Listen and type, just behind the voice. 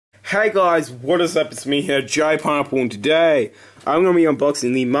Hey guys, what is up? It's me here, Jay Pineapple, and today I'm going to be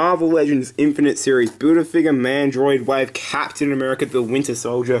unboxing the Marvel Legends Infinite Series Build-A-Figure Mandroid Wave Captain America the Winter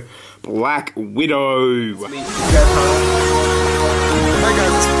Soldier Black Widow. Hi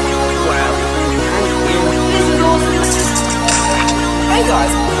guys. Wow. This is awesome. Hey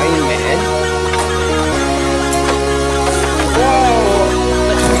guys, Iron Man. Whoa.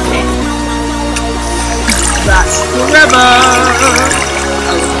 That's forever.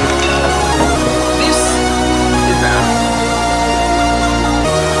 This is BAF.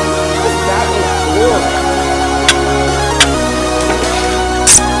 That is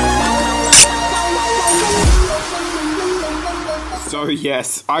cool. So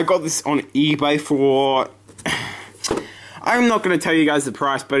yes, I got this on eBay for... I'm not going to tell you guys the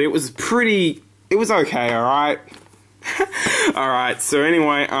price, but it was okay, alright? Alright, so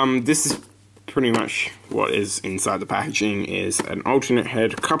anyway, this is pretty much what is inside the packaging. Is an alternate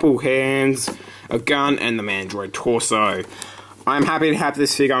head, a couple hands, a gun, and the Mandroid torso. I'm happy to have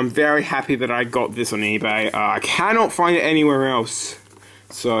this figure. I'm very happy that I got this on eBay. I cannot find it anywhere else.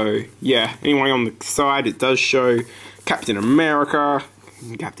 So, yeah. Anyway, on the side, it does show Captain America.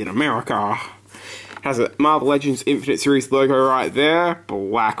 Captain America. Has a Marvel Legends Infinite Series logo right there.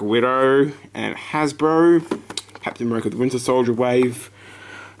 Black Widow and Hasbro. Captain America the Winter Soldier Wave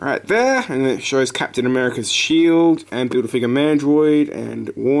right there, and it shows Captain America's shield and Build-A-Figure Mandroid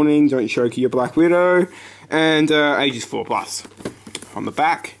and warning, don't choke your Black Widow, and ages 4+. On the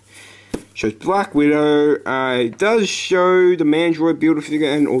back shows Black Widow. It does show the Mandroid Build-A-Figure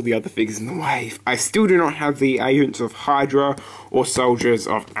and all the other figures in the wave. I still do not have the Agents of Hydra or Soldiers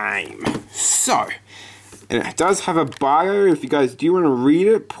of AIM. So, and it does have a bio. If you guys do want to read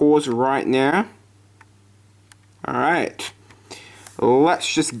it, pause right now. Alright.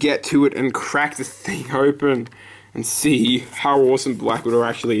 Let's just get to it and crack this thing open and see how awesome Black Widow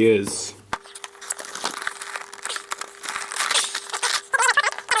actually is.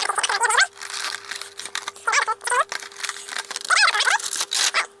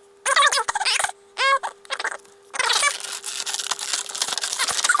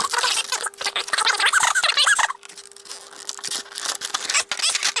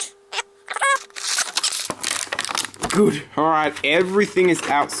 Good. Alright, everything is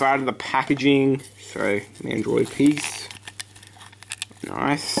outside of the packaging. So, Mandroid piece.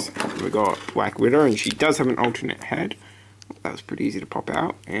 Nice. We got Black Widow, and she does have an alternate head. That was pretty easy to pop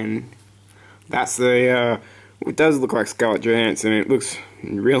out. And that's the, it does look like Scarlett Johansson. It looks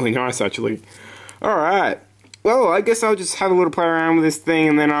really nice, actually. Alright. Well, I guess I'll just have a little play around with this thing,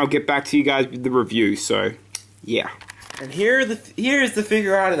 and then I'll get back to you guys with the review. So, yeah. And here is the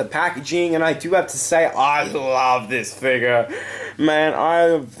figure out of the packaging, and I do have to say, I love this figure. Man,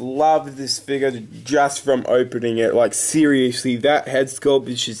 I've loved this figure just from opening it. Like, seriously, that head sculpt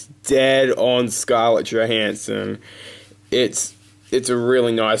is just dead on Scarlett Johansson. It's a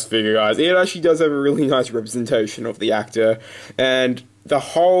really nice figure, guys. It actually does have a really nice representation of the actor, and the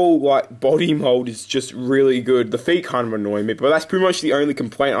whole, like, body mold is just really good. The feet kind of annoy me, but that's pretty much the only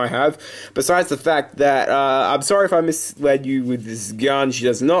complaint I have. Besides the fact that, I'm sorry if I misled you with this gun. She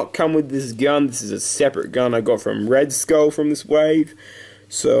does not come with this gun. This is a separate gun I got from Red Skull from this wave.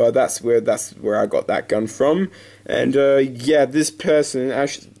 So, that's where I got that gun from. And, yeah, this person,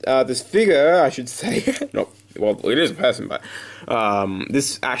 this figure, I should say, well, it is a person, but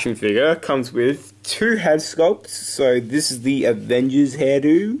this action figure comes with 2 head sculpts. So this is the Avengers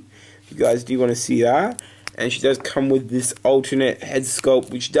hairdo. If you guys do want to see that. And she does come with this alternate head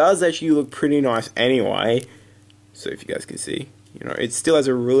sculpt, which does actually look pretty nice anyway. So if you guys can see, you know, it still has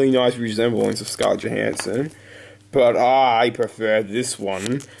a really nice resemblance of Scarlett Johansson. But I prefer this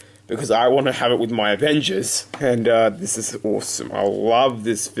one because I want to have it with my Avengers. And this is awesome. I love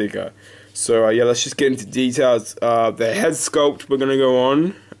this figure. So, yeah, let's just get into details. The head sculpt we're going to go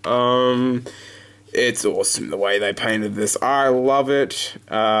on. It's awesome the way they painted this. I love it.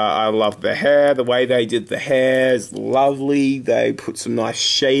 I love the hair. The way they did the hair is lovely. They put some nice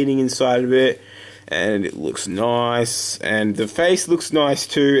shading inside of it, and it looks nice. And the face looks nice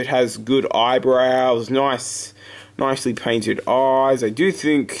too. It has good eyebrows, nicely painted eyes. I do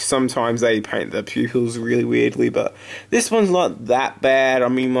think sometimes they paint the pupils really weirdly, but this one's not that bad. I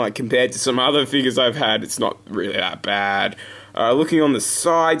mean, like, compared to some other figures I've had, it's not really that bad. Looking on the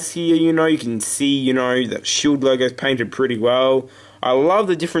sides here, you know, you can see, you know, that shield logo is painted pretty well. I love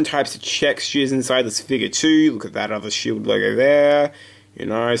the different types of textures inside this figure too. Look at that other shield logo there. You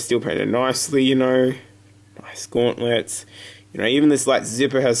know, still painted nicely, you know. Nice gauntlets. You know, even this, like,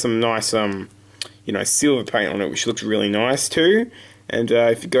 zipper has some nice, you know, silver paint on it, which looks really nice too. And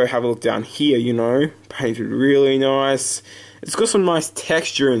if you go have a look down here, you know, painted really nice. It's got some nice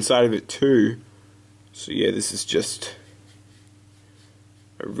texture inside of it too. So yeah, this is just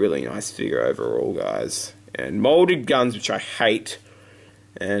a really nice figure overall, guys. And molded guns, which I hate.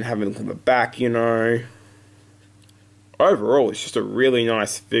 And having a look at the back, you know. Overall, it's just a really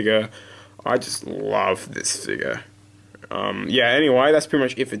nice figure. I just love this figure. Yeah, anyway, that's pretty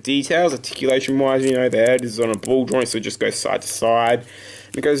much it for details. Articulation-wise, you know, the head is on a ball joint, so it just goes side to side.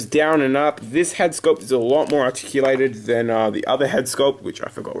 It goes down and up. This head sculpt is a lot more articulated than the other head sculpt, which I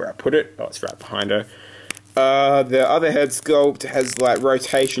forgot where I put it. Oh, it's right behind her. The other head sculpt has like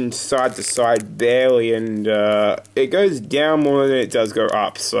rotation side to side barely, and it goes down more than it does go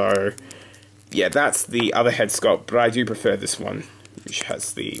up. So yeah, that's the other head sculpt, but I do prefer this one, which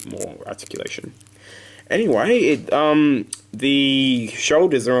has the more articulation. Anyway, the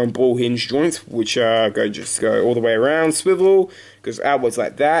shoulders are on ball hinge joints, which just go all the way around, swivel, goes outwards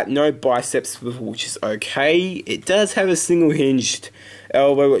like that. No bicep swivel, which is okay. It does have a single hinged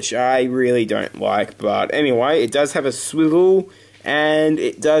elbow, which I really don't like, but anyway, it does have a swivel, and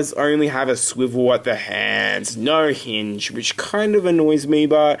it does only have a swivel at the hands, no hinge, which kind of annoys me,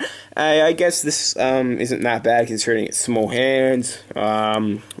 but I guess this isn't that bad considering it's small hands,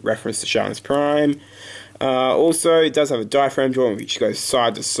 reference to Sharon's Prime. Also, it does have a diaphragm joint which goes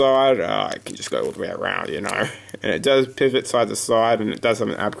side to side. It can just go all the way around, you know. And it does pivot side to side, and it does have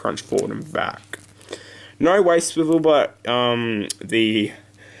an ab crunch forward and back. No waist swivel, but the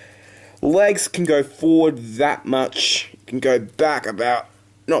legs can go forward that much. It can go back about,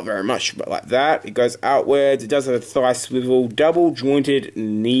 not very much, but like that. It goes outwards. It does have a thigh swivel. Double jointed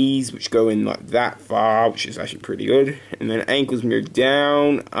knees, which go in like that far, which is actually pretty good. And then ankles move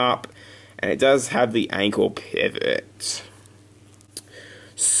down, up. And it does have the ankle pivot.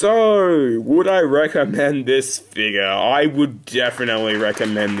 So, would I recommend this figure? I would definitely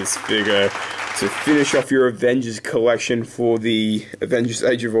recommend this figure to finish off your Avengers collection for the Avengers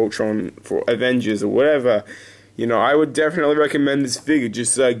Age of Ultron, for Avengers or whatever. You know, I would definitely recommend this figure.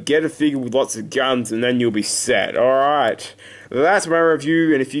 Just get a figure with lots of guns and then you'll be set. Alright, that's my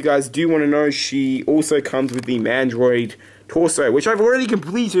review. And if you guys do want to know, she also comes with the Mandroid torso, which I've already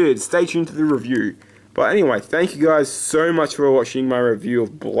completed. Stay tuned to the review. But anyway, thank you guys so much for watching my review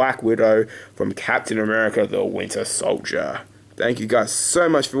of Black Widow from Captain America the Winter Soldier. Thank you guys so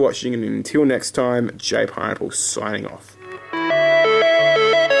much for watching, and until next time, J Pineapple signing off.